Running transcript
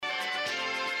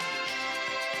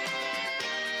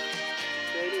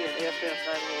FM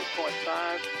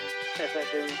 98.5. As I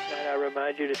do that, I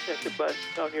remind you to set the buttons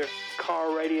on your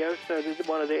car radio so that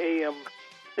one of the AM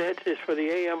sets is for the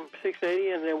AM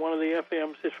 680, and then one of the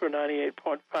FMs is for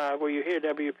 98.5, where you hear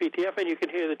WPTF, and you can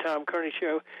hear the Tom Kearney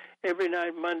Show every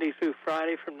night, Monday through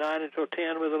Friday, from 9 until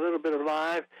 10, with a little bit of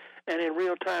live and in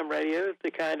real-time radio,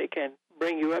 the kind that can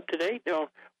bring you up to date on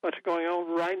what's going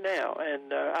on right now.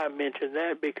 And I mention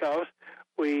that because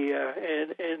we,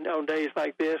 and on days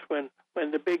like this, when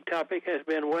the big topic has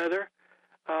been weather,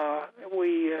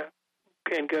 we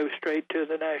can go straight to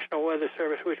the National Weather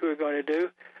Service, which we're going to do.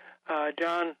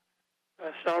 John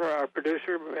Soller, our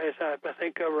producer, has, I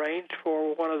think, arranged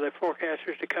for one of the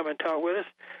forecasters to come and talk with us,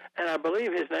 and I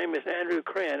believe his name is Andrew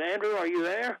Krenn. Andrew, are you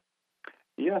there?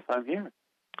 Yes, I'm here.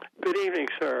 Good evening,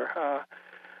 sir.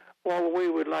 Well, we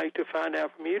would like to find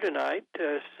out from you tonight,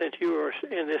 since you are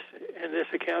in this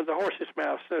account, the horse's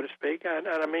mouth, so to speak. And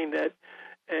I mean that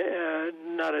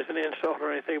not as an insult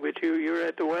or anything, but you're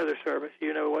at the Weather Service.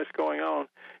 You know what's going on.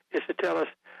 Is to tell us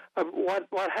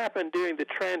what happened during the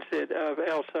transit of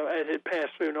Elsa as it passed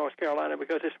through North Carolina,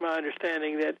 because it's my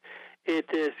understanding that it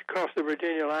has crossed the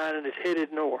Virginia line and is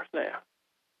headed north now.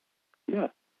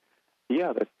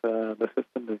 Yeah, the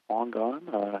system is long gone,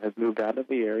 has moved out of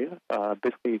the area,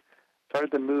 basically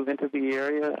started to move into the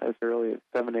area as early as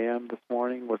 7 a.m. this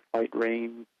morning, with light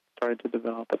rain started to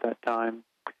develop at that time,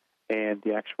 and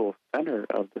the actual center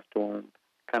of the storm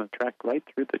kind of tracked right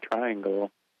through the triangle,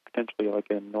 potentially like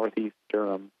in northeast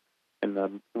Durham in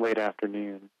the late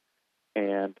afternoon,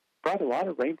 and brought a lot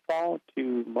of rainfall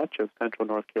to much of central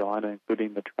North Carolina,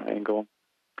 including the triangle.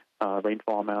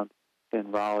 Rainfall amounts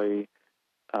in Raleigh,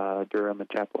 Durham, and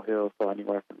Chapel Hill saw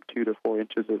anywhere from 2 to 4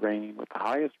 inches of rain, with the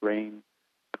highest rain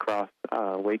across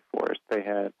Wake Forest. They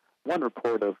had one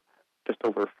report of just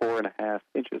over 4.5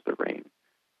 inches of rain.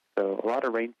 So a lot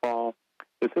of rainfall.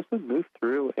 The system moved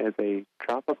through as a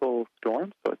tropical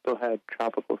storm, so it still had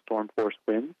tropical storm force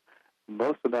winds.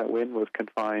 Most of that wind was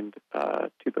confined to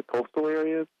the coastal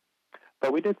areas,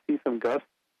 but we did see some gusts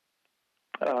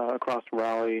across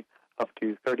Raleigh up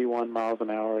to 31 miles an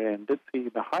hour, and did see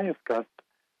the highest gust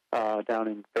down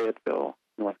in Fayetteville,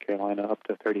 North Carolina, up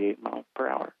to 38 miles per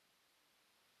hour.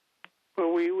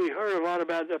 Well, we heard a lot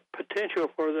about the potential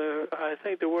for I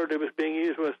think the word that was being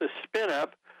used was the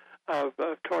spin-up of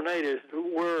tornadoes.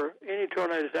 Were any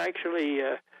tornadoes actually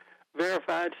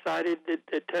verified, cited,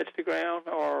 that touched the ground,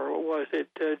 or was it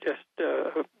just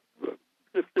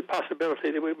the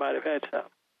possibility that we might have had some?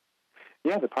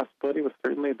 Yeah, the possibility was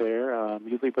certainly there.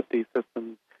 Usually with these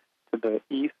systems to the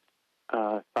east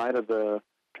side of the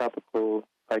tropical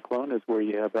cyclone is where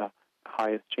you have the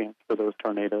highest chance for those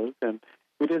tornadoes. And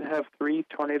we did have 3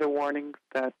 tornado warnings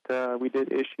that we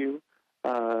did issue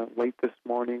late this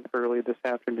morning, early this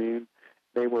afternoon.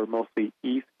 They were mostly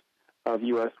east of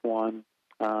US 1.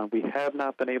 We have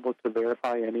not been able to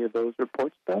verify any of those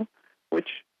reports, though, which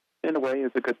in a way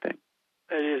is a good thing.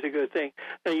 That is a good thing.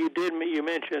 Now, you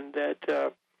mentioned that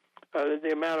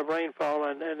the amount of rainfall,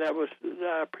 and that was,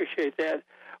 I appreciate that.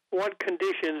 What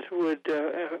conditions would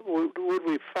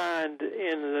we find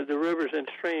in the rivers and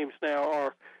streams now,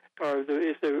 or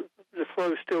is the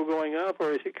flow still going up,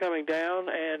 or is it coming down?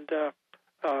 And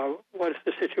what is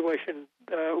the situation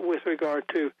with regard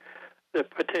to the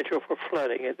potential for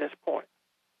flooding at this point?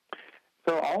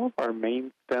 So all of our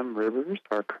main stem rivers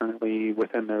are currently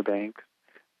within their banks.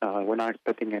 We're not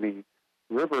expecting any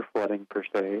river flooding per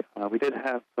se. We did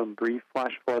have some brief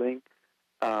flash flooding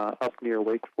up near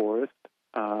Wake Forest.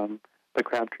 The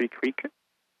Crabtree Creek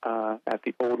at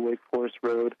the old Wake Forest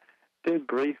Road did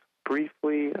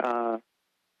briefly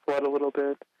flood a little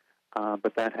bit,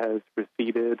 but that has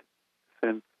receded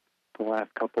since the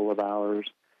last couple of hours.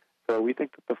 So we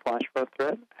think that the flash flood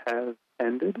threat has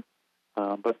ended,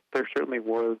 but there certainly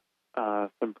was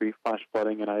some brief flash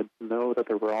flooding, and I know that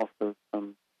there were also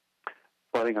some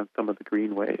flooding on some of the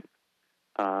greenways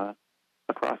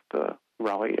across the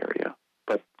Raleigh area,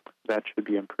 but that should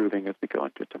be improving as we go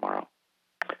into tomorrow.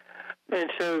 And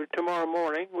so tomorrow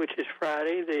morning, which is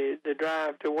Friday, the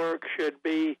drive to work should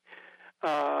be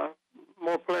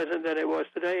more pleasant than it was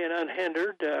today and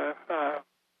unhindered.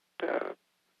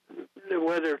 The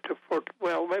weather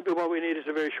maybe what we need is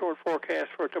a very short forecast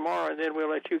for tomorrow, and then we'll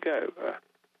let you go.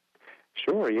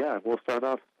 Sure, yeah. We'll start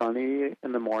off sunny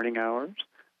in the morning hours,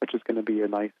 which is going to be a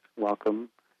nice, welcome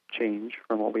change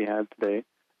from what we had today.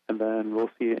 And then we'll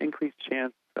see an increased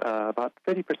chance, about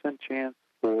 30% chance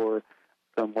for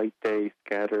some late day,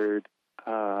 scattered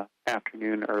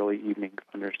afternoon, early evening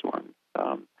thunderstorms.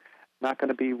 Not going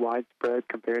to be widespread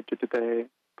compared to today,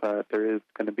 but there is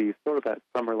going to be sort of that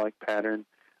summer-like pattern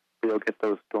You'll get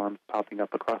those storms popping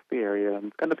up across the area, and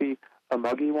it's going to be a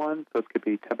muggy one, so it could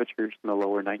be temperatures in the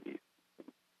lower 90s.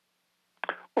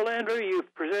 Well, Andrew,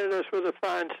 you've presented us with a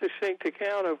fine, succinct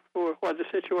account of what the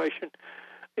situation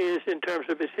is in terms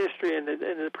of its history and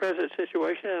the present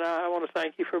situation, and I want to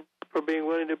thank you for being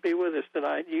willing to be with us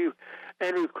tonight. You,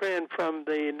 Andrew Krenn from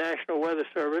the National Weather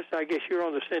Service, I guess you're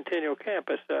on the Centennial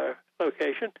Campus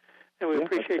location, and we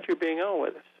appreciate you being on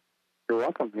with us. You're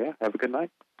welcome. Yeah, have a good night.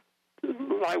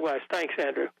 Likewise. Thanks,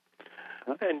 Andrew.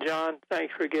 And John,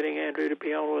 thanks for getting Andrew to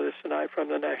be on with us tonight from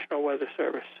the National Weather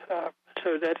Service.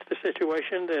 So that's the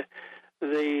situation.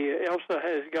 The Elsa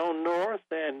has gone north,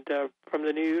 and from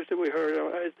the news that we heard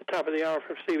at the top of the hour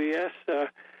from CBS,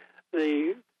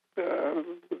 the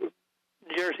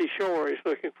Jersey Shore is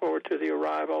looking forward to the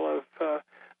arrival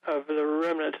of the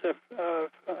remnants of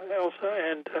Elsa,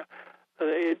 and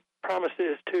it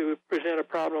promises to present a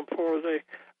problem for the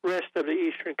rest of the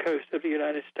eastern coast of the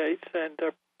United States. And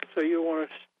so you want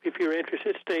to, if you're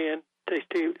interested, stay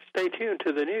tuned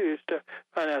to the news to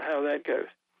find out how that goes.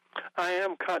 I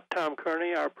am Tom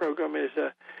Kearney. Our program is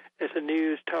a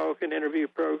news, talk, and interview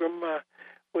program.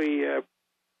 We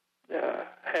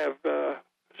have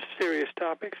serious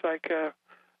topics like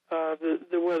the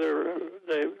weather,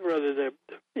 the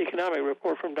economic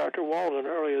report from Dr. Walden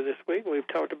earlier this week. We've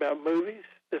talked about movies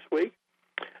this week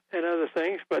and other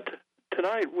things, but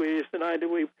tonight is the night that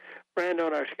we brand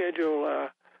on our schedule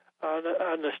a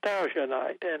nostalgia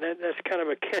night, and that's kind of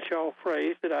a catch-all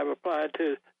phrase that I've applied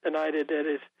to the night that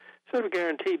is sort of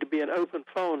guaranteed to be an open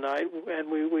phone night,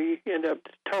 and we end up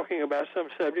talking about some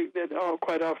subject that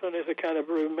quite often is a kind of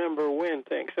remember when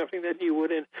thing, something that you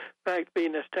would in fact be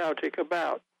nostalgic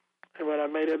about. And when I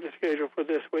made up the schedule for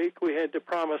this week, we had the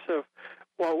promise of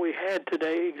what we had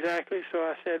today exactly, so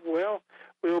I said, well,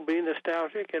 we'll be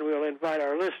nostalgic and we'll invite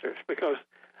our listeners, because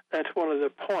that's one of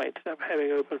the points of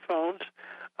having open phones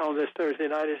on this Thursday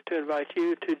night, is to invite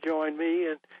you to join me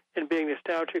in being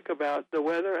nostalgic about the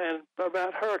weather and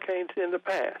about hurricanes in the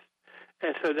past.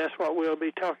 And so that's what we'll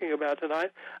be talking about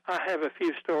tonight. I have a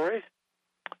few stories,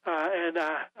 and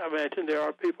I imagine there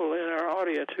are people in our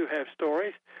audience who have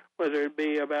stories, whether it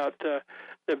be about the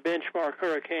benchmark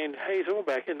Hurricane Hazel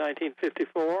back in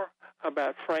 1954,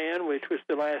 about Fran, which was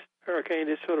the last hurricane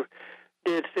that sort of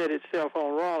did set itself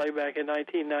on Raleigh back in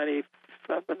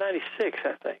 1996,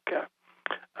 I think,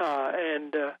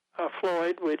 and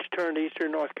Floyd, which turned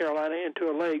eastern North Carolina into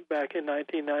a lake back in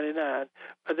 1999.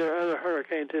 But there are other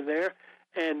hurricanes in there,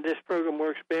 and this program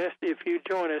works best if you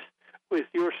join us with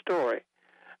your story.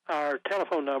 Our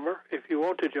telephone number, if you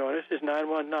want to join us, is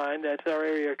 919. That's our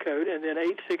area code, and then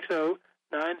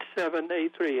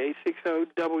 860-9783,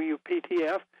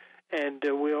 860-WPTF, and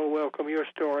we'll welcome your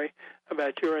story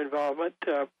about your involvement.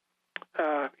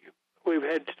 We've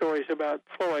had stories about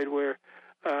Floyd where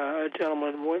a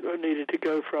gentleman needed to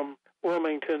go from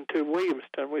Wilmington to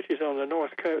Williamston, which is on the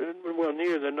north coast, well,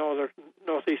 near the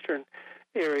northeastern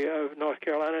area of North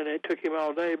Carolina, and it took him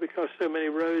all day because so many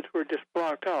roads were just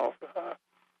blocked off.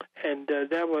 And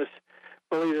that was,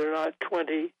 believe it or not,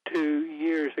 22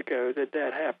 years ago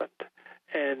that happened.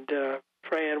 And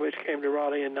Fran, which came to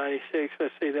Raleigh in 96,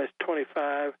 let's see, that's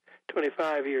 25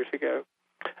 years ago.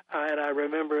 And I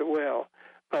remember it well.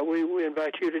 But we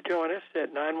invite you to join us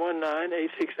at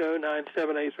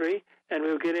 919-860-9783, and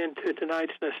we'll get into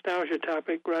tonight's nostalgia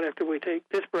topic right after we take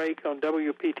this break on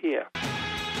WPTF.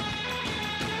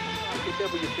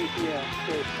 WPTF,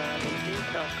 it's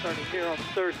 9:18. Tom Kearney here on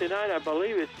Thursday night. I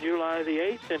believe it's July the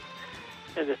 8th,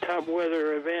 and the top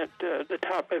weather event, the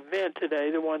top event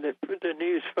today, the one that the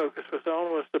news focus was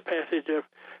on, was the passage of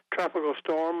tropical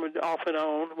storm. Off and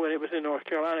on, when it was in North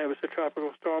Carolina, it was a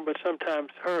tropical storm, but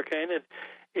sometimes hurricane, and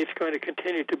it's going to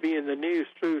continue to be in the news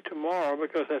through tomorrow,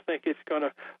 because I think it's going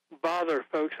to bother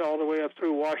folks all the way up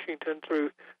through Washington,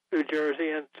 through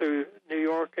Jersey, and through New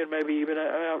York, and maybe even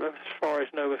out as far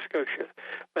as Nova Scotia.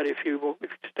 But if you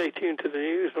stay tuned to the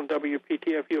news on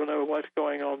WPTF, you'll know what's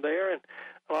going on there, and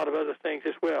a lot of other things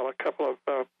as well. A couple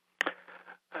of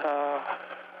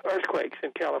earthquakes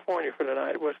in California for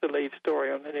tonight was the lead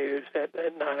story on the news at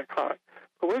 9 o'clock.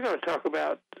 But we're going to talk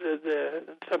about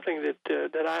something that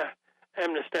I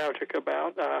am nostalgic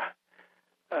about,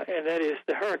 and that is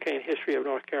the hurricane history of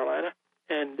North Carolina.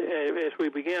 And as we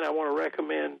begin, I want to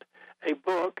recommend a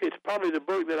book. It's probably the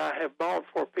book that I have bought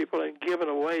for people and given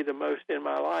away the most in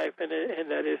my life, and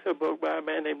that is a book by a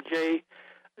man named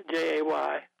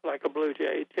J-A-Y, like a blue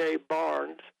jay, J.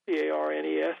 Barnes,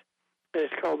 B-A-R-N-E-S. And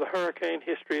it's called The Hurricane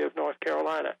History of North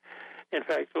Carolina. In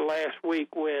fact, last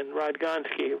week when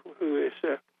Rodgonsky, who is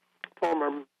a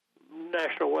former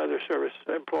National Weather Service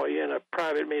employee and a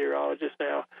private meteorologist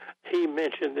now. He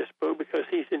mentioned this book because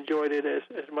he's enjoyed it as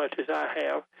much as I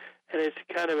have, and it's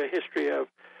kind of a history of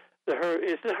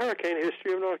it's the hurricane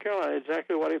history of North Carolina,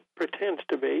 exactly what it pretends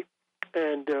to be.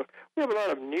 And we have a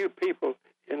lot of new people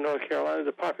in North Carolina.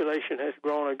 The population has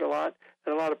grown a lot,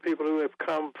 and a lot of people who have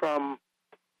come from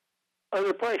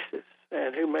other places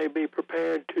and who may be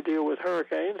prepared to deal with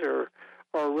hurricanes or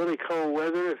really cold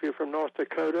weather if you're from North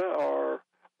Dakota or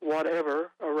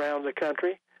whatever around the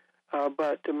country,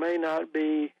 but may not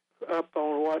be up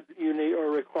on what you need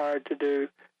or required to do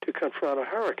to confront a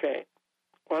hurricane.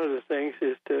 One of the things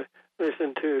is to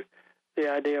listen to the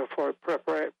idea for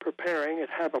preparing and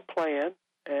have a plan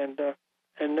and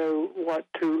know what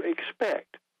to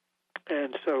expect.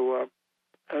 And so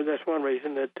that's one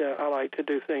reason that I like to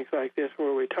do things like this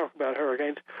where we talk about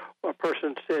hurricanes. A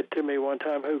person said to me one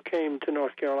time who came to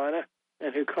North Carolina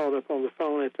and who called up on the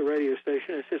phone at the radio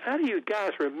station and says, "How do you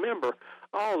guys remember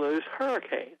all those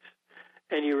hurricanes?"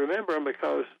 And you remember them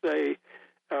because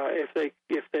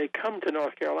if they come to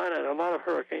North Carolina, and a lot of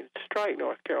hurricanes strike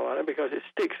North Carolina because it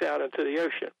sticks out into the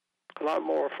ocean, a lot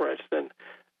more, for instance,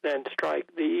 than strike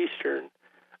the eastern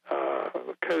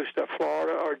coast of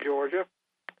Florida or Georgia,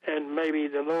 and maybe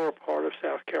the lower part of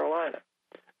South Carolina.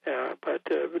 But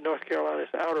North Carolina's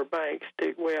outer banks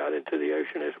stick way out into the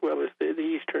ocean as well as the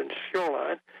eastern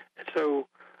shoreline. And so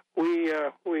we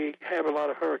have a lot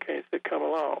of hurricanes that come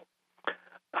along.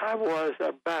 I was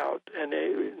about, and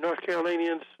North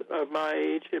Carolinians of my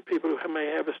age and people who may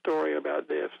have a story about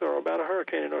this or about a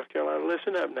hurricane in North Carolina,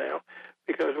 listen up now,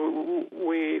 because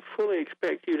we fully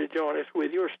expect you to join us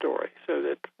with your story so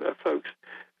that folks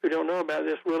who don't know about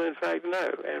this will in fact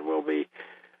know and will be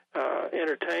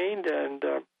entertained and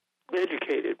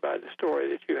educated by the story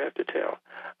that you have to tell.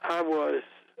 I was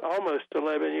almost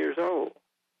 11 years old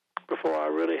before I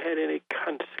really had any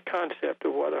concept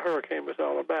of what a hurricane was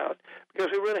all about,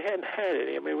 because we really hadn't had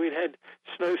any. I mean, we'd had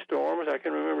snowstorms. I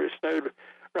can remember it snowed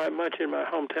right much in my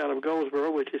hometown of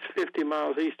Goldsboro, which is 50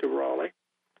 miles east of Raleigh,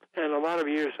 and a lot of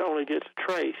years only gets a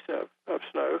trace of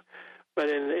snow. But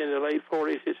in the late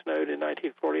 40s, it snowed in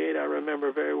 1948. I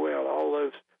remember very well. All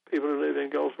those people who live in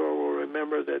Goldsboro will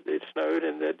remember that it snowed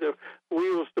and that the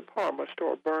Wheels department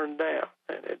store burned down.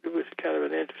 And it was kind of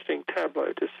an interesting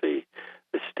tableau to see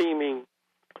the steaming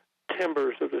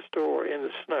timbers of the store in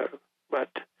the snow. But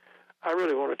I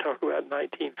really want to talk about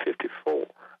 1954,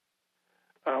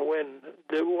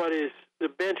 what is the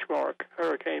benchmark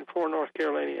hurricane for North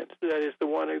Carolinians. That is the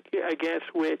one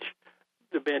against which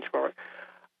the benchmark.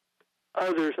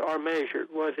 Others are measured.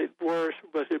 Was it worse?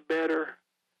 Was it better?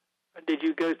 Did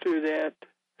you go through that?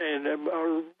 And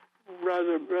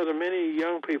rather many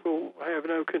young people have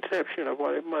no conception of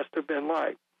what it must have been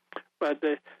like. But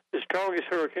the strongest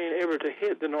hurricane ever to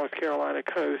hit the North Carolina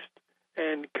coast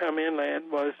and come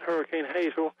inland was Hurricane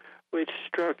Hazel, which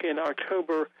struck in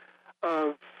October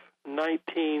of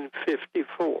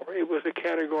 1954. It was a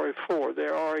Category 4.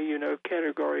 There are,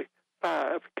 Category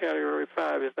 5. Category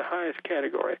 5 is the highest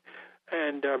category.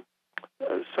 And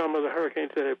some of the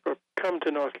hurricanes that have come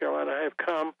to North Carolina have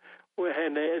come,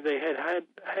 and they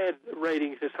had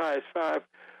ratings as high as 5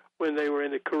 when they were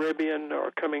in the Caribbean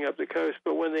or coming up the coast,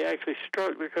 but when they actually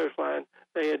struck the coastline,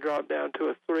 they had dropped down to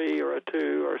a 3 or a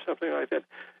 2 or something like that.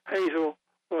 Hazel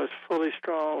was fully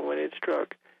strong when it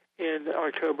struck in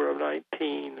October of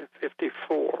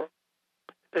 1954.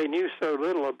 They knew so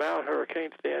little about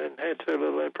hurricanes then and had so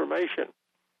little information.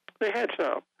 They had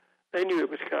some. They knew it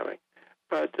was coming.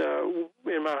 But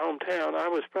in my hometown, I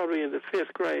was probably in the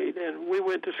 5th grade, and we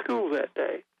went to school that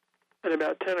day. At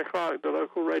about 10 o'clock, the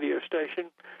local radio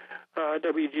station,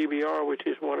 WGBR, which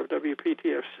is one of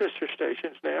WPTF's sister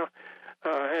stations now,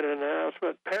 had an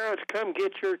announcement, "Parents, come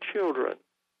get your children,"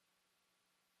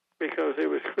 because it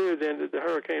was clear then that the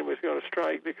hurricane was going to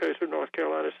strike the coast of North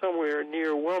Carolina somewhere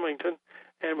near Wilmington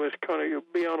and was going to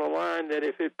be on a line that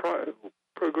if it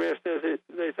progressed as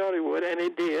they thought it would, and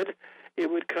it did, it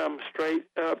would come straight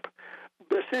up,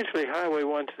 essentially Highway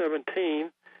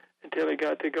 117, until it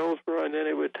got to Goldsboro, and then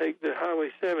it would take the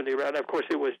Highway 70 route. Of course,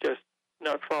 it was just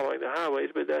not following the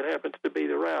highways, but that happens to be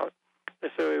the route.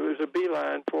 And so it was a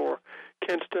beeline for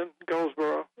Kinston,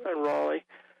 Goldsboro, and Raleigh.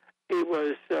 It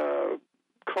was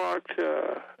clocked,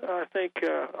 I think,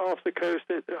 off the coast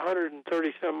at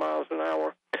 130-some miles an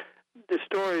hour. The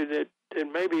story that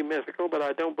it may be mythical, but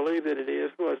I don't believe that it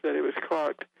is, was that it was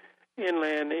clocked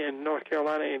inland in North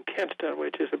Carolina in Kinston,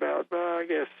 which is about,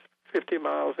 50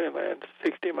 miles inland,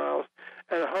 60 miles,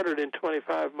 at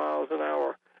 125 miles an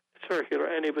hour circular,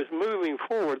 and it was moving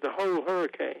forward the whole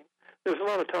hurricane. There was a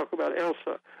lot of talk about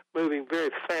Elsa moving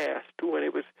very fast when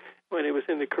it was when it was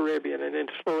in the Caribbean, and then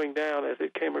slowing down as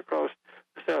it came across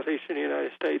the southeastern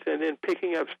United States, and then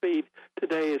picking up speed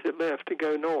today as it left to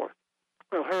go north.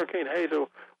 Well, Hurricane Hazel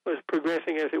was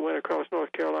progressing as it went across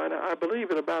North Carolina, I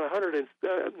believe at about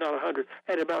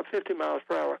at about 50 miles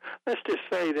per hour. Let's just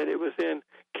say that it was in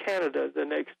Canada the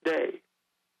next day.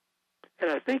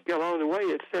 And I think along the way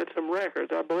it set some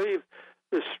records. I believe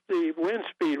the wind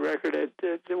speed record at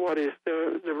what is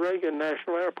the Reagan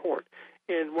National Airport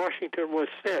in Washington was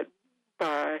set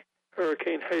by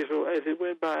Hurricane Hazel as it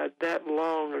went by that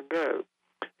long ago.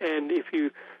 And if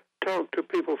you talk to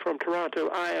people from Toronto,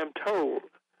 I am told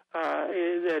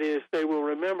that is, they will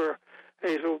remember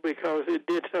Hazel because it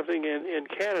did something in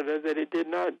Canada that it did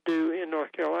not do in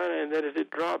North Carolina, and that is it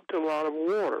dropped a lot of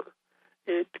water.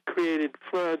 It created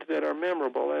floods that are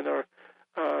memorable and are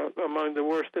among the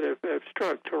worst that have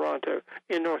struck Toronto.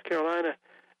 In North Carolina,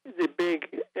 the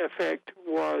big effect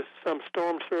was some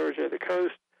storm surge at the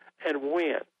coast and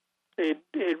wind. It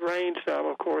rained some,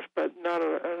 of course, but not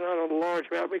a large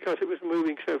amount because it was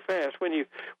moving so fast. When you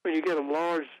get a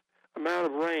large amount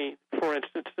of rain, for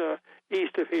instance,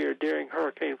 east of here during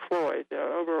Hurricane Floyd,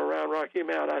 over around Rocky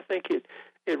Mount, I think it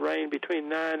rained between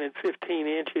 9 and 15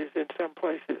 inches in some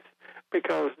places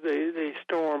because the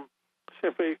storm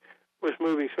simply was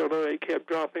moving so low it kept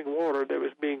dropping water that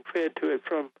was being fed to it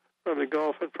from the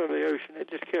Gulf and from the ocean. It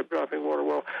just kept dropping water.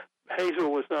 Well,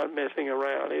 Hazel was not messing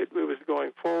around. It was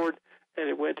going forward, and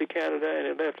it went to Canada, and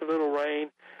it left a little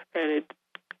rain, and it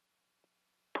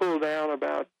pulled down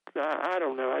about, I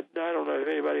don't know if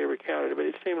anybody ever counted it, but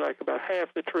it seemed like about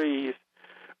half the trees,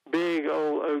 big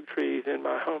old oak trees in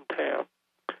my hometown.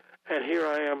 And here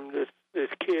I am, this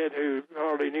kid who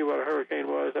hardly knew what a hurricane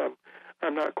was.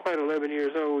 I'm not quite 11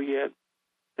 years old yet,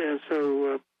 and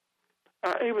so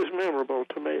it was memorable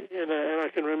to me. And I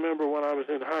can remember when I was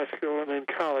in high school and in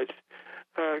college,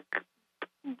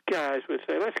 guys would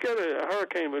say, let's go to, a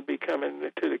hurricane would be coming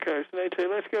to the coast, and they'd say,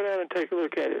 let's go down and take a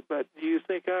look at it. But do you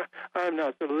think I'm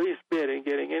not the least bit in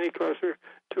getting any closer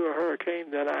to a hurricane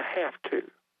than I have to?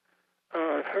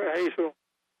 Hazel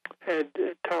had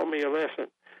taught me a lesson,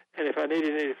 and if I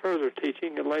needed any further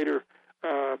teaching, later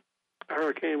a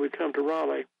hurricane would come to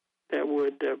Raleigh that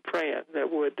would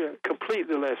complete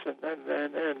the lesson,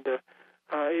 and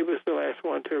it was the last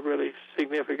one to really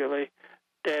significantly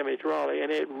damage Raleigh,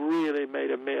 and it really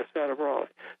made a mess out of Raleigh.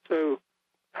 So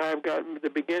I've got the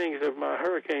beginnings of my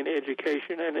hurricane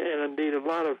education, and indeed a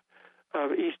lot of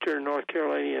eastern North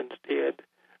Carolinians did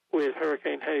with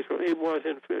Hurricane Hazel. It was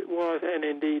and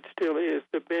indeed still is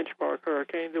the benchmark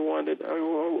hurricane, the one that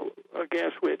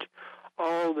against which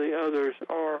all the others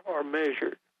are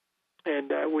measured.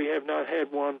 And we have not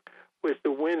had one with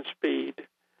the wind speed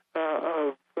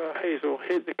of Hazel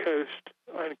hit the coast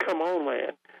and come on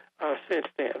land since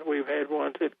then. We've had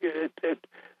ones that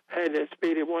had that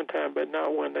speed at one time, but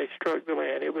not when they struck the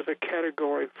land. It was a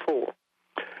Category 4.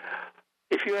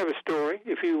 If you have a story,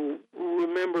 if you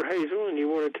remember Hazel and you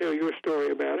want to tell your story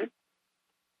about it,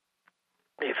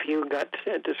 if you got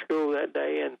sent to school that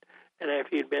day and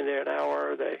after you'd been there an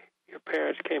hour, your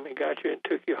parents came and got you and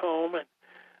took you home,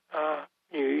 and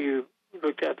you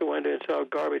looked out the window and saw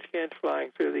garbage cans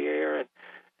flying through the air and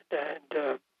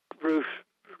roofs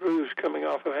coming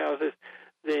off of houses,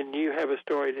 then you have a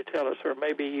story to tell us. Or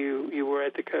maybe you were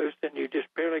at the coast and you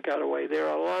just barely got away. There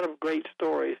are a lot of great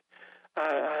stories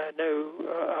I know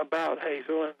about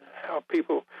Hazel and how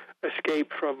people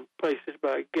escape from places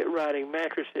by riding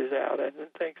mattresses out and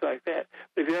things like that.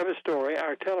 But if you have a story,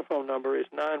 our telephone number is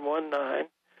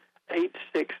 919-860-9783.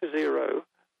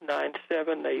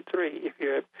 If you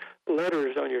have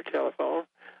letters on your telephone,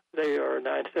 they are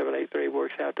 9783,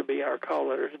 works out to be our call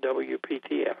letters,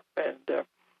 WPTF, and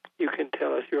you can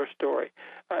tell us your story.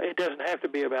 It doesn't have to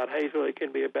be about Hazel. It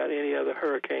can be about any other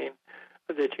hurricane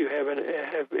that you have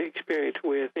experience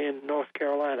with in North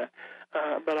Carolina.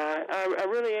 But I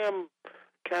really am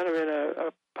kind of in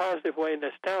a positive way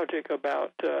nostalgic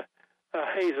about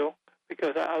Hazel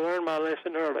because I learned my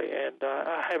lesson early, and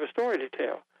I have a story to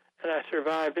tell, and I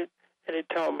survived it, and it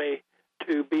taught me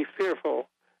to be fearful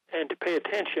and to pay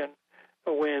attention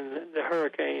when the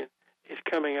hurricane is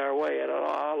coming our way. And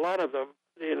a lot of them,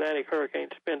 the Atlantic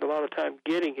hurricanes, spend a lot of time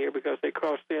getting here because they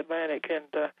cross the Atlantic,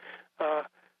 and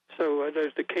so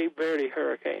there's the Cape Verde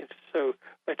hurricanes. So,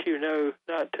 but you know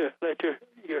not to let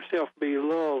yourself be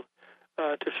lulled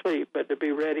to sleep, but to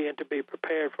be ready and to be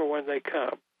prepared for when they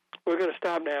come. We're going to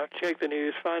stop now, check the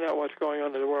news, find out what's going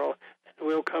on in the world, and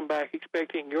we'll come back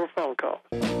expecting your phone calls.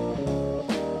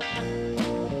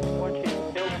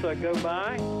 Watching Elsa go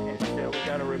by, and we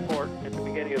got a report at the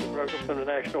beginning of the program from the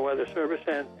National Weather Service,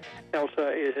 and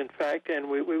Elsa is in fact, and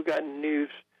we've gotten news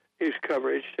news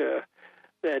coverage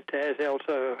that has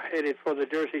also headed for the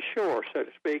Jersey Shore, so to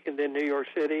speak, and then New York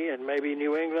City and maybe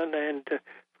New England and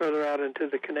further out into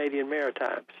the Canadian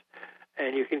Maritimes.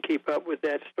 And you can keep up with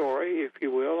that story, if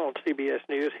you will, on CBS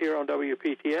News here on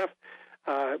WPTF.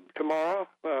 Tomorrow,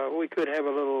 we could have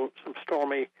some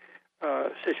stormy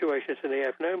situations in the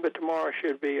afternoon, but tomorrow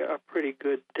should be a pretty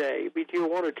good day. But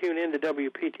you'll want to tune in to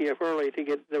WPTF early to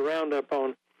get the roundup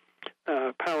on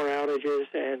power outages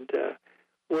and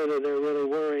whether there really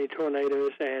were any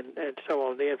tornadoes and so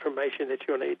on, the information that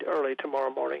you'll need early tomorrow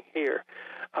morning here.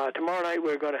 Tomorrow night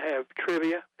we're going to have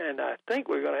trivia, and I think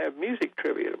we're going to have music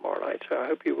trivia tomorrow night, so I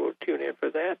hope you will tune in for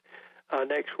that.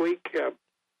 Next week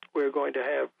we're going to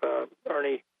have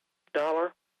Ernie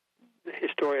Dollar, the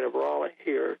historian of Raleigh,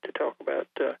 here to talk about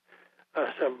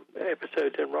some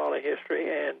episodes in Raleigh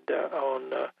history. And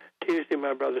on Tuesday,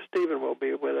 my brother Stephen will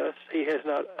be with us. He has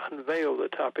not unveiled the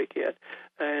topic yet.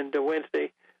 And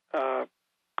Wednesday,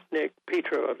 Nick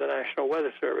Petro of the National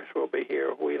Weather Service will be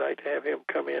here. We like to have him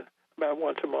come in about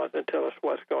once a month and tell us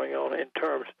what's going on in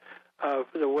terms of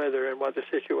the weather and what the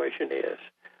situation is.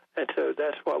 And so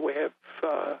that's what we have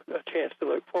a chance to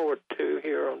look forward to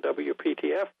here on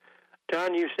WPTF.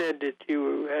 John, you said that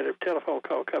you had a telephone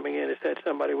call coming in. Is that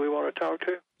somebody we want to talk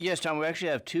to? Yes, Tom, we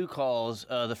actually have two calls.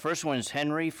 The first one is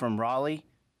Henry from Raleigh.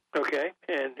 Okay,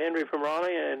 and Henry from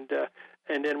Raleigh, and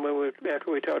then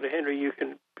after we talk to Henry, you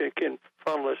can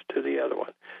funnel us to the other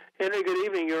one. Henry, good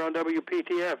evening. You're on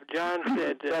WPTF. John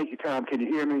said... Thank you, Tom. Can you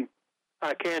hear me?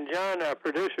 I can. John, our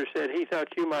producer, said he thought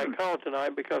you might call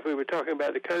tonight because we were talking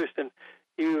about the coast, and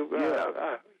you're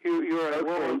a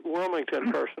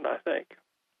Wilmington person, I think.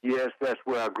 Yes, that's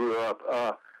where I grew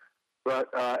up. But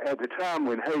at the time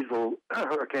when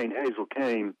Hurricane Hazel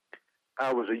came,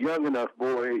 I was a young enough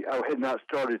boy. I had not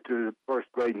started to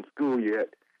first grade in school yet,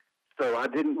 so I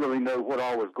didn't really know what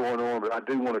all was going on, but I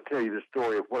do want to tell you the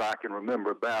story of what I can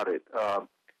remember about it.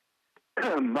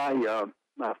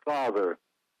 My father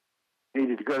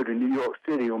needed to go to New York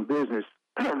City on business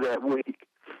that week,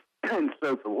 and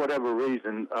so for whatever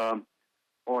reason,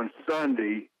 on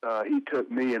Sunday, he took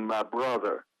me and my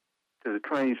brother to the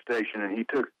train station, and he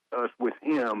took us with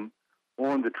him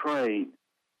on the train.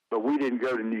 But we didn't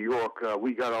go to New York.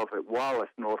 We got off at Wallace,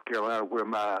 North Carolina,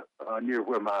 near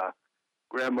where my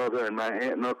grandmother and my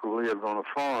aunt and uncle lived on a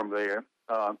farm there.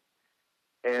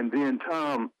 And then,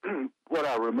 Tom, what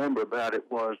I remember about it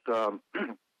was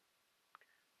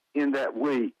in that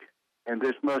week, and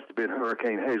this must have been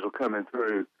Hurricane Hazel coming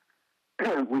through,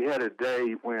 we had a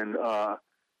day when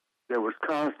there was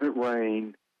constant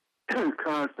rain,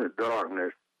 constant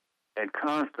darkness, and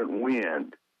constant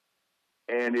wind.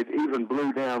 And it even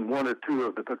blew down one or two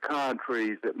of the pecan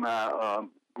trees that my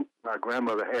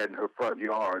grandmother had in her front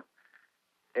yard.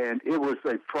 And it was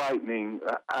a frightening,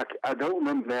 I don't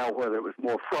remember now whether it was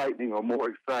more frightening or more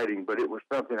exciting, but it was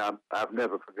something I've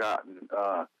never forgotten.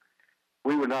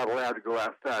 We were not allowed to go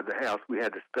outside the house. We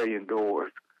had to stay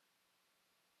indoors.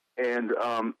 And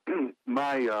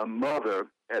my mother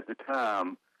at the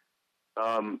time,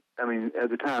 at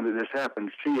the time that this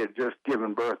happened, she had just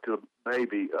given birth to a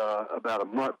baby about a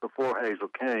month before Hazel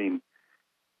came.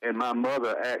 And my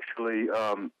mother actually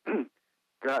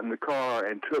got in the car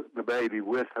and took the baby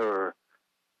with her,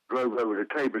 drove over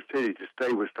to Tabor City to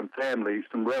stay with some family,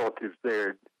 some relatives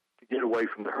there to get away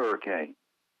from the hurricane.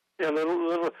 Yeah,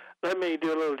 let me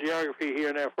do a little geography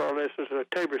here now for our listeners.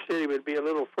 Tabor City would be a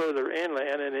little further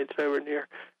inland, and it's over near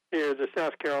the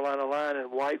South Carolina line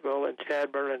and Whiteville and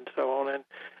Chadbourn and so on.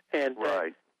 And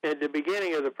right. At the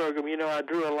beginning of the program, I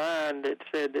drew a line that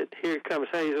said that here comes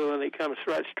Hazel, and it comes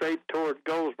right straight toward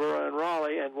Goldsboro and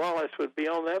Raleigh, and Wallace would be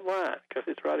on that line because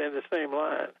it's right in the same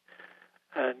line.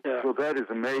 And well, that is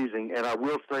amazing. And I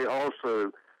will say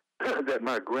also that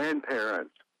my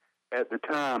grandparents, at the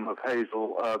time of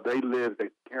Hazel, they lived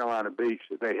at Carolina Beach.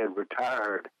 They had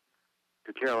retired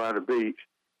to Carolina Beach,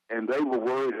 and they were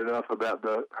worried enough about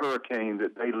the hurricane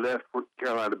that they left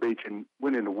Carolina Beach and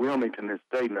went into Wilmington and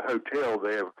stayed in a hotel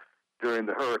there during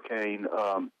the hurricane.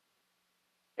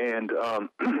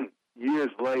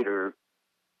 Years later,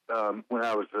 when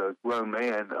I was a grown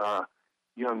man,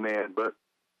 young man, but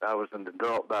I was an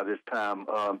adult by this time,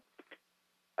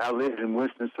 I lived in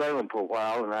Winston-Salem for a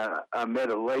while, and I met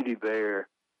a lady there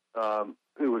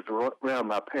who was around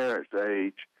my parents'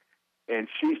 age, and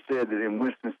she said that in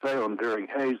Winston-Salem during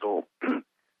Hazel,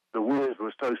 the winds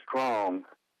were so strong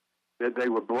that they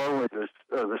were blowing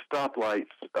the stoplights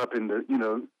up in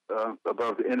the,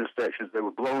 above the intersections. They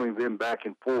were blowing them back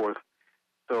and forth.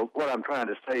 So what I'm trying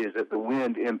to say is that the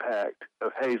wind impact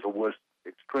of Hazel was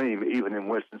extreme, even in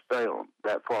Winston-Salem,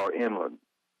 that far inland.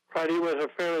 Right, it was a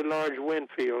fairly large wind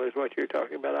field is what you're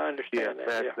talking about. I understand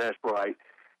that. That's right.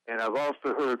 And I've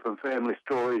also heard from family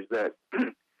stories that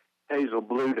Hazel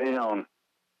blew down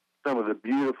some of the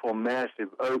beautiful, massive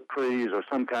oak trees or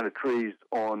some kind of trees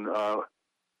on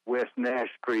West Nash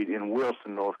Street in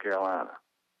Wilson, North Carolina.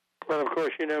 Well, of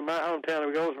course, you know, my hometown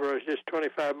of Goldsboro is just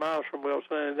 25 miles from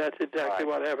Wilson, and that's exactly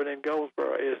what happened in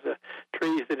Goldsboro, is the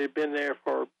trees that had been there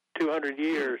for 200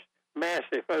 years,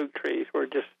 massive oak trees, were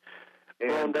just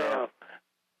blown down.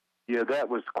 Yeah, that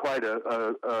was quite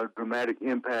a dramatic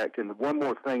impact. And one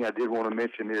more thing I did want to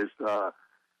mention is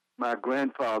my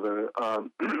grandfather,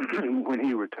 when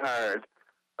he retired,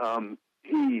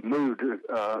 he moved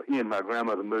he and my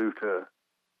grandmother moved to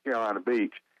Carolina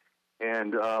Beach,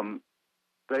 and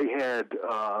they had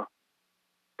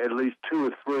at least 2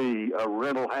 or 3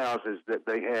 rental houses that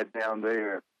they had down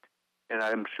there, and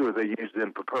I'm sure they used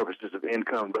them for purposes of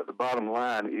income. But the bottom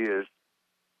line is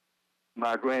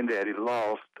my granddaddy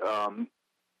lost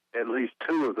at least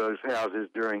 2 of those houses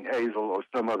during Hazel or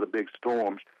some other big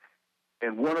storms.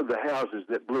 And one of the houses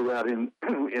that blew out into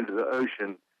the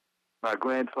ocean, my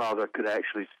grandfather could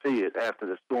actually see it after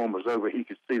the storm was over. He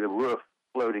could see the roof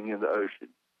floating in the ocean.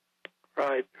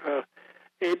 Right.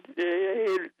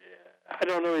 I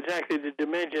don't know exactly the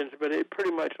dimensions, but it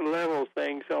pretty much levels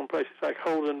things on places like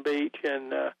Holden Beach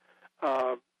and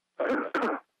I'm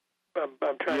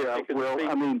trying to think of the beach.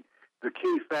 I mean, the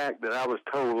key fact that I was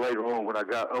told later on when I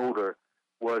got older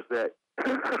was that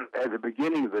at the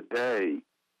beginning of the day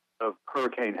of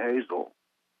Hurricane Hazel,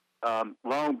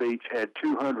 Long Beach had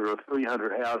 200 or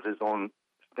 300 houses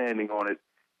standing on it.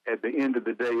 At the end of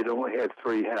the day, it only had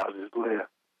 3 houses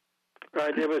left.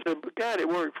 Right. There was a guy that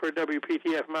worked for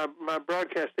WPTF, my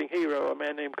broadcasting hero, a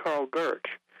man named Carl Gertsch,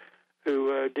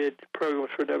 who did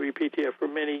programs for WPTF for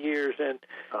many years, and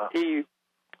he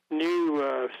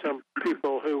knew some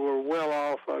people who were well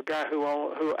off. A guy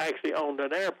who actually owned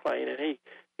an airplane, and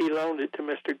he loaned it to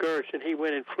Mr. Gertsch, and he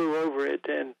went and flew over it,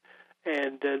 and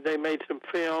they made some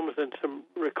films and some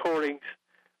recordings,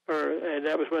 and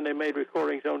that was when they made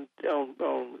recordings on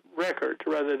records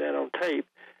rather than on tape,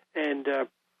 and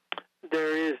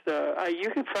there is, you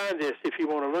can find this if you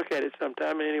want to look at it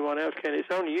sometime, and anyone else can.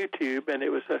 It's on YouTube, and it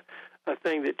was a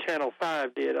thing that Channel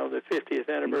 5 did on the 50th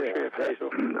anniversary of Hazel.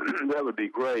 That would be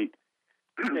great.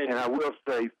 And I will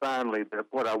say, finally, that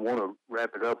what I want to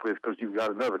wrap it up with, because you've got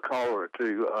another caller or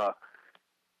two,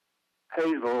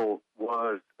 Hazel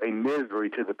was a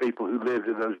misery to the people who lived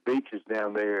in those beaches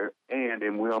down there and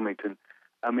in Wilmington.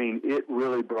 I mean, it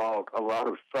really brought a lot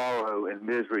of sorrow and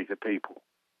misery to people.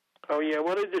 Oh, yeah.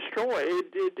 Well, it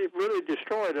really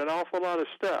destroyed an awful lot of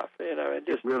stuff. You know,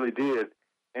 it really did.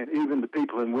 And even the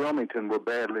people in Wilmington were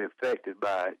badly affected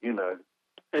by it, you know.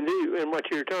 And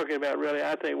what you're talking about, really,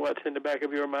 I think what's in the back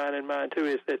of your mind and mine, too,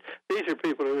 is that these are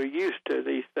people who are used to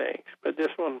these things. But this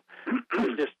one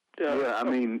was just... yeah, I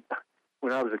mean,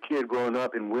 when I was a kid growing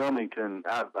up in Wilmington,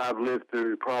 I've lived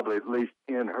through probably at least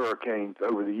 10 hurricanes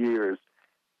over the years.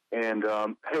 And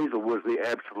Hazel was the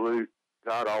absolute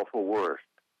god-awful worst.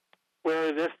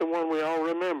 Well, that's the one we all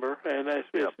remember, and it's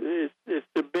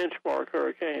the benchmark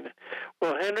hurricane.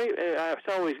 Well, Henry, it's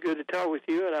always good to talk with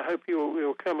you, and I hope you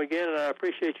will come again, and I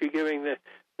appreciate you giving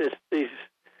these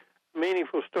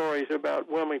meaningful stories about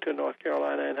Wilmington, North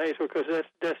Carolina, and Hazel, because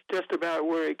that's just about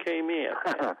where it came in.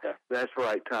 That's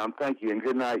right, Tom. Thank you, and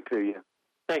good night to you.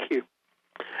 Thank you.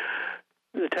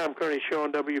 The Tom Kearney Show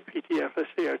on WPTF. Let's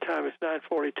see, our time is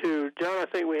 9:42. John, I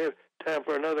think we have time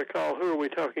for another call. Who are we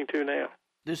talking to now?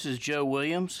 This is Joe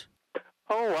Williams.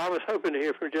 Oh, I was hoping to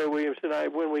hear from Joe Williams tonight.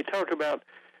 When we talked about,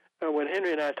 when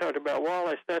Henry and I talked about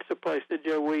Wallace, that's the place that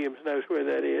Joe Williams knows where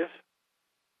that is.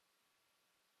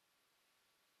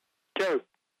 Joe.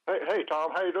 Hey,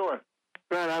 Tom. How you doing?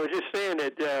 Right. I was just saying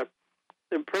that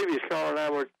the previous caller and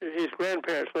I his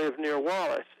grandparents lived near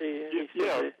Wallace.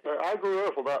 I grew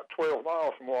up about 12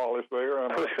 miles from Wallace there.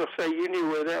 And, I was going to say, you knew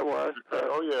where that was.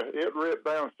 Oh, yeah. It ripped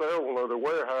down several of the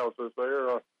warehouses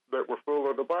there that were full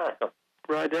of tobacco.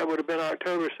 Right, that would have been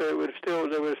October, so there would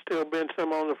have still been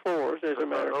some on the floors, as a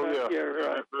matter of fact. Yeah,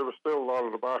 right. There was still a lot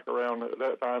of tobacco around at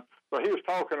that time. But he was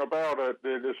talking about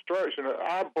the destruction.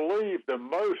 I believe that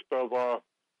most of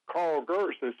Carl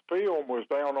Gertz's film was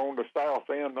down on the south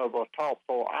end of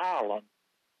Topsail Island.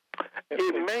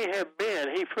 It may have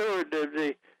been. He flew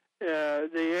the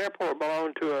airport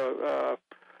belonged to a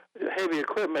heavy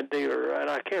equipment dealer, and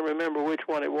I can't remember which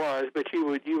one it was, but you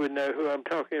would know who I'm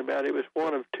talking about. It was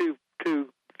one of two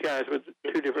guys with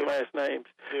 2 different last names.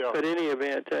 Yeah. But in any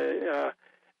event,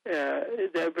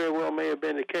 that very well may have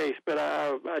been the case, but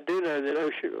I do know that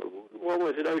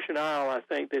Ocean Isle, I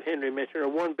think, that Henry mentioned, or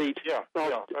one beach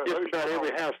lost just about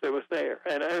every house that was there,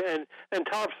 and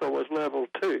Topsail was leveled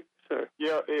too. So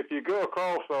if you go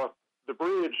across the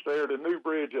bridge there, the new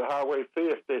bridge at Highway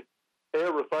 50,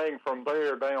 everything from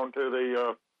there down to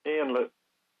the inlet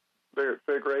there at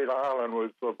Figure 8 Island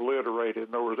was obliterated.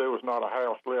 In other words, there was not a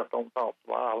house left on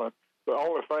Topsail Island. The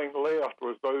only thing left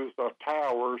was those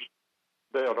towers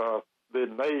that the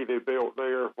Navy built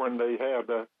there when they had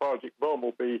Project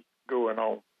Bumblebee going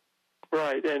on.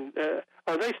 Right, and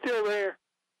are they still there?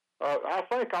 I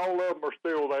think all of them are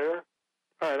still there.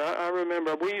 Right, I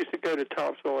remember we used to go to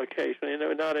Topsail occasionally.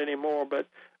 Not anymore, but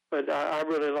I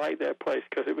really liked that place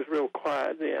because it was real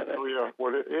quiet then. Oh yeah,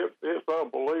 well it's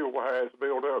unbelievable how it's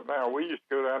built up now. We used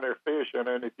to go down there fishing,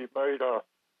 and if you made a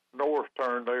north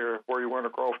turn there where you went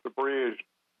across the bridge,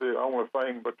 the only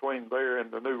thing between there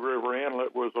and the New River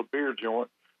Inlet was a beer joint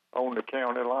on the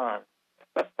county line.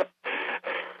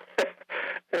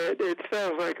 It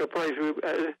sounds like a place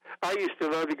I used to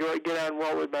love to go get out and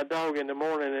walk with my dog in the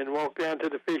morning and walk down to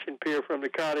the fishing pier from the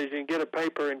cottage and get a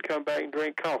paper and come back and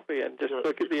drink coffee and just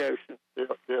look at the ocean. Yeah.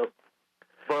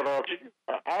 But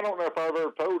I don't know if I've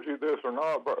ever told you this or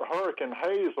not, but Hurricane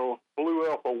Hazel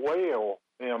blew up a well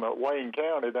in Wayne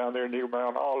County down there near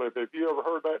Mount Olive. Have you ever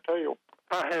heard that tale?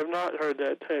 I have not heard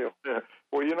that tale. Yeah.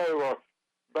 Well,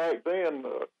 back then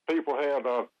people had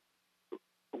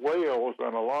wells,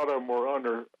 and a lot of them were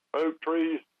under oak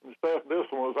trees and stuff. This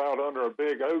one was out under a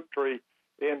big oak tree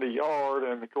in the yard,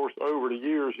 and of course, over the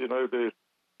years, the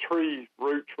tree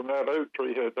roots from that oak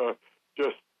tree had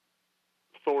just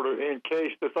sort of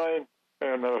encased the thing,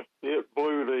 and it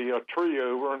blew the tree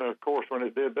over, and of course, when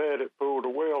it did that, it pulled the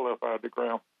well up out of the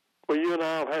ground. Well, you and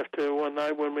I will have to, one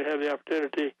night when we have the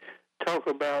opportunity, talk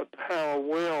about how a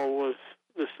well was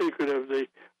the secret of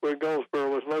where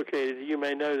Goldsboro was located. You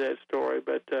may know that story,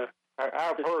 but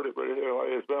I've heard it, but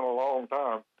it's been a long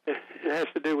time. It has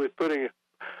to do with putting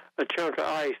a chunk of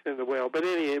ice in the well. But in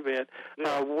any event,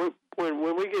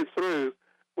 when we get through,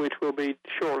 which will be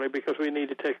shortly because we need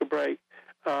to take a break,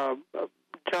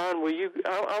 John, will you?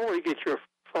 I want to get your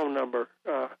phone number,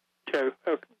 Joe.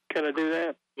 Can I do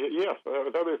that? Yes,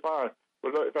 that'll be fine.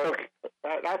 But okay.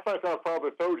 I think I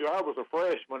probably told you I was a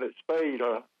freshman at Spade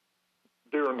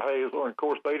during Hazel, and of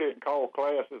course they didn't call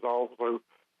classes off, so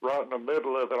right in the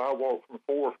middle of it, I walked from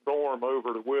fourth dorm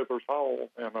over to Withers Hall,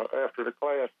 and after the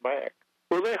class back.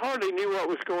 Well, they hardly knew what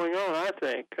was going on, I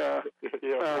think. Well,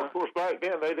 of course, back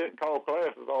then they didn't call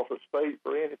classes off at State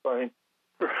for anything.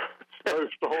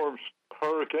 Snowstorms,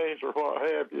 hurricanes, or what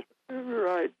have you.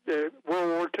 Right, World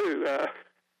War II,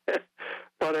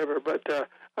 whatever. But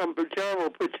John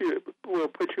will put you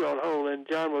on hold, and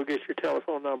John will get your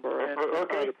telephone number. And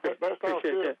okay, that sounds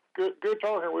good. That. Good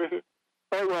talking with you.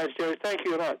 Likewise, Joe. Thank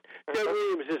you a lot. Joe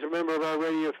Williams is a member of our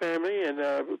radio family and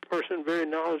a person very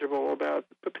knowledgeable about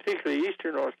particularly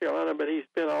eastern North Carolina, but he's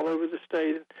been all over the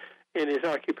state in his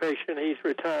occupation. He's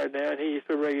retired now, and he's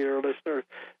a regular listener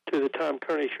to the Tom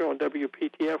Kearney Show on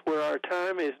WPTF, where our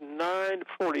time is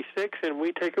 9:46, and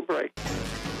we take a break.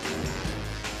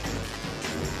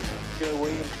 Joe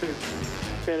Williams, who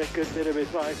spent a good bit of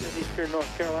his life in eastern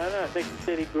North Carolina. I think he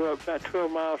said he grew up about 12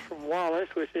 miles from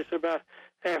Wallace, which is about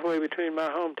halfway between my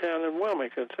hometown and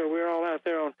Wilmington. So we're all out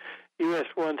there on US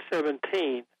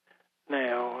 117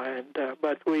 now, and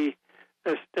but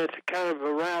that's kind of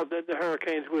a route that the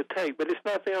hurricanes would take. But it's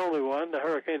not the only one. The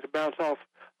hurricanes bounce off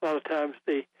a lot of times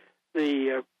the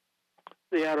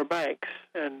Outer Banks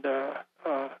and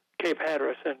Cape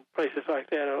Hatteras and places like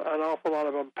that. An awful lot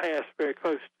of them pass very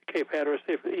close to Cape Hatteras,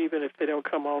 even if they don't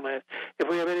come on that. If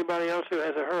we have anybody else who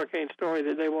has a hurricane story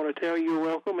that they want to tell, you're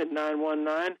welcome at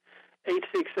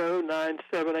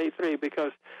 919-860-9783,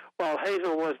 because while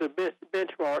Hazel was the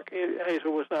benchmark,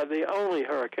 Hazel was not the only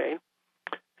hurricane.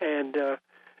 And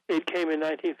it came in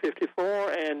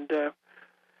 1954, and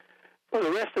for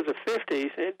the rest of the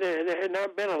 50s, there had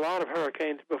not been a lot of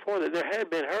hurricanes before that. There had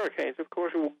been hurricanes, of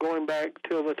course, going back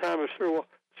till the time of Sir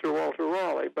Walter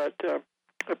Raleigh, but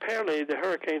apparently the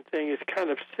hurricane thing is kind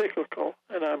of cyclical,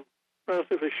 and I'm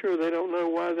relatively sure they don't know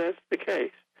why that's the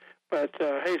case. But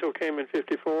Hazel came in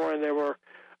 54, and there were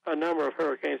a number of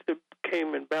hurricanes that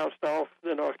came and bounced off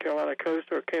the North Carolina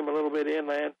coast or came a little bit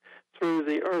inland through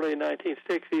the early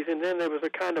 1960s, and then there was a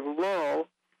kind of lull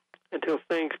until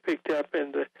things picked up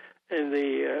in the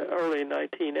early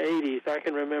 1980s. I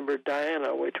can remember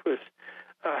Diana, which was,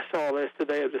 I saw this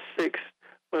today, of the 6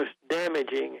 most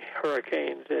damaging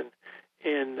hurricanes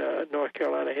in North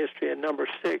Carolina history, and number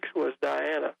 6 was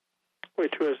Diana,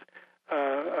 which was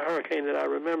a hurricane that I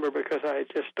remember because I had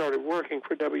just started working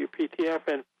for WPTF,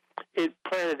 and it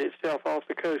planted itself off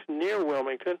the coast near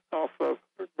Wilmington, off of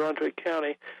Brunswick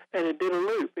County, and it did a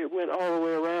loop. It went all the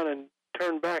way around and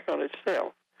turned back on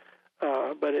itself.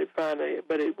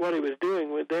 What it was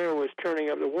doing there was churning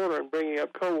up the water and bringing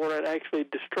up cold water and actually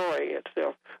destroying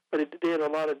itself. But it did a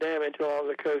lot of damage along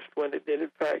the coast when it did, in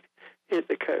fact, hit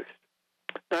the coast.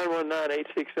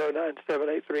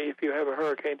 919-860-9783 if you have a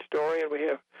hurricane story, and we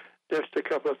have just a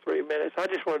couple of 3 minutes. I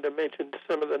just wanted to mention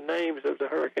some of the names of the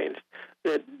hurricanes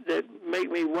that make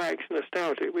me wax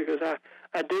nostalgic, because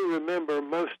I do remember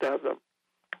most of them.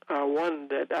 One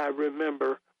that I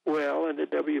remember well, and the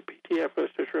WPTF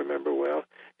listeners remember well,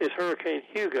 is Hurricane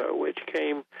Hugo, which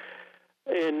came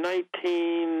in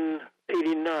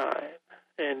 1989,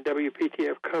 and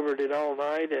WPTF covered it all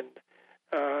night, and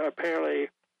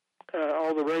apparently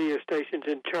all the radio stations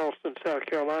in Charleston, South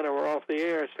Carolina were off the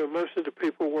air, so most of the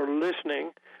people were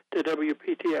listening to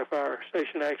WPTF. Our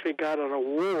station actually got an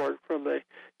award from the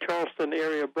Charleston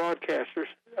area broadcasters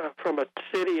from a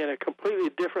city in a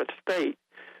completely different state,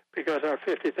 because our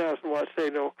 50,000-watt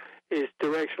signal is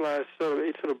directionalized, so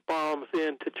it sort of bombs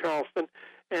into Charleston.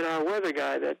 And our weather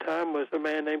guy at that time was a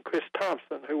man named Chris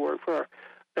Thompson, who worked for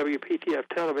WPTF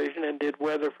television and did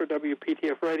weather for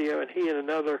WPTF radio, and he and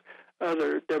other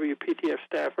WPTF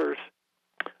staffers,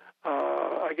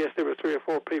 I guess there were 3 or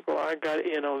 4 people. I got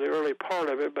in on the early part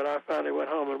of it, but I finally went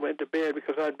home and went to bed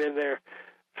because I'd been there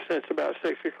since about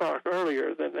 6 o'clock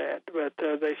earlier than that. But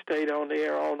they stayed on the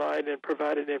air all night and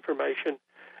provided information.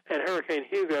 And Hurricane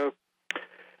Hugo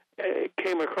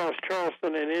came across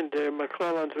Charleston and into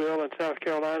McClellanville in South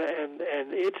Carolina, and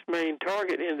its main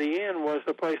target in the end was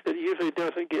a place that usually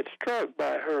doesn't get struck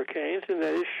by hurricanes, and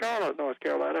that is Charlotte, North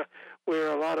Carolina, where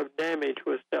a lot of damage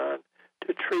was done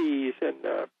to trees, and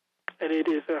it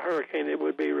is a hurricane that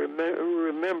would be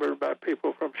remembered by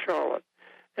people from Charlotte.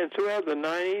 And throughout the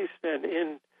 90s,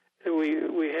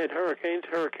 we had hurricanes.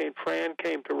 Hurricane Fran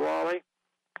came to Raleigh,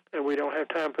 and we don't have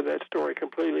time for that story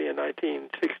completely, in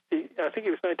 1960, I think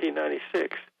it was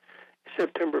 1996,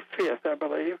 September 5th, I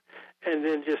believe. And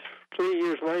then just 3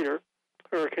 years later,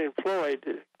 Hurricane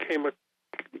Floyd came up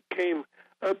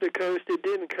the coast. It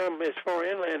didn't come as far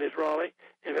inland as Raleigh.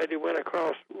 In fact, it went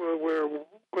across where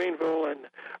Greenville and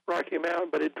Rocky Mountain,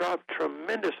 but it dropped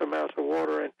tremendous amounts of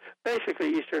water, and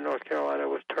basically eastern North Carolina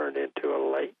was turned into a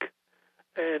lake.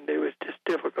 And it was just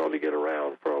difficult to get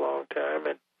around for a long time.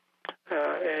 And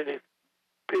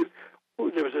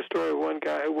there was a story of one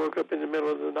guy who woke up in the middle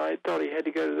of the night, thought he had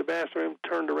to go to the bathroom,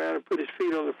 turned around and put his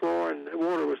feet on the floor, and the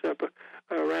water was up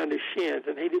around his shins,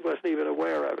 and he wasn't even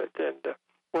aware of it. And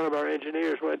one of our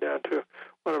engineers went down to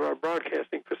one of our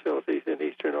broadcasting facilities in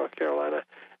eastern North Carolina,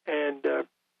 and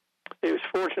it was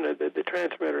fortunate that the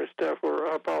transmitter and stuff were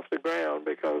up off the ground,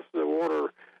 because the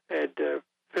water had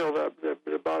filled up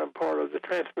the bottom part of the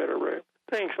transmitter room.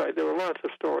 Things like, there were lots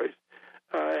of stories.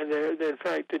 And in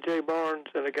fact, Jay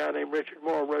Barnes and a guy named Richard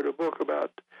Moore wrote a book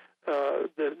about I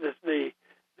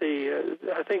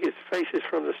think it's Faces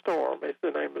from the Storm is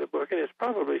the name of the book, and it's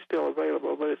probably still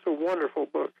available, but it's a wonderful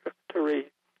book to read.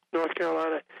 North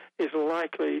Carolina is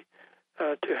likely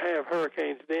to have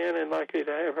hurricanes then and likely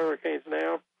to have hurricanes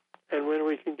now, and when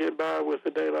we can get by with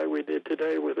a day like we did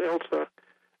today with Elsa,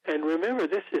 and remember,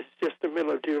 this is just the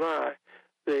middle of July,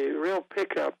 the real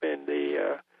pickup in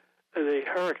the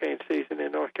hurricane season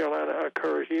in North Carolina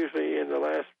occurs usually in the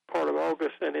last part of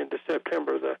August and into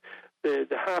September. The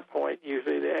high point,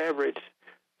 usually the average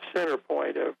center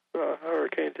point of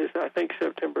hurricanes is, I think,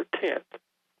 September 10th.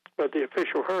 But the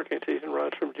official hurricane season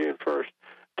runs from June 1st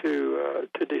to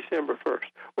December 1st.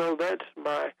 Well, that's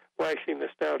my waxing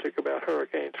nostalgic about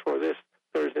hurricanes for this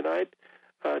Thursday night.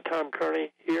 Tom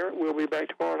Kearney here. We'll be back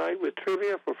tomorrow night with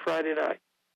trivia for Friday night.